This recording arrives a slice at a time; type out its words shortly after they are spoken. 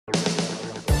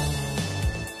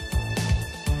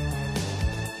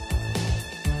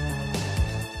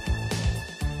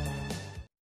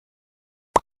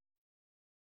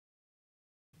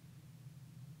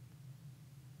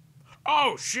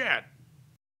Oh, shit!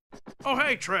 Oh,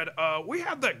 hey, Tread, we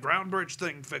had that ground bridge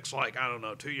thing fixed, like, I don't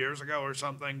know, 2 years ago or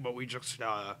something, but we just,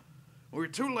 we were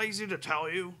too lazy to tell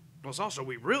you. Plus, also,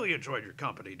 we really enjoyed your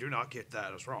company. Do not get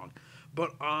that as wrong.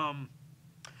 But, now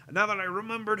that I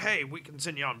remembered, hey, we can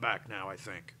send you on back now, I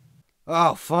think.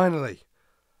 Oh, finally.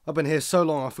 I've been here so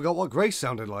long I forgot what Grace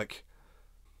sounded like.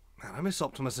 Man, I miss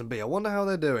Optimus and B. I wonder how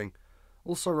they're doing.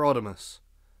 Also Rodimus.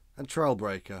 And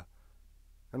Trailbreaker.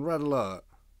 And Red Alert.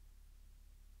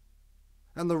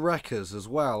 And the Wreckers as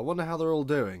well. I wonder how they're all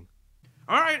doing.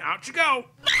 Alright, out you go!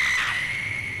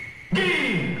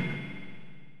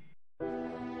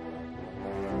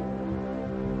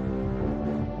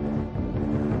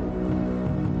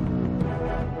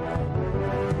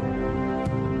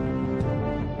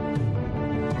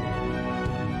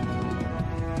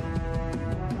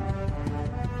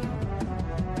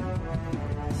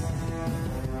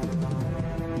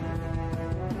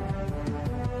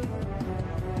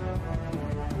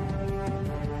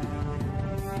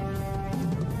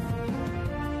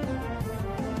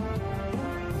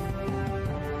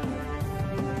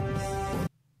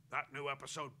 That new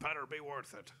episode better be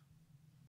worth it.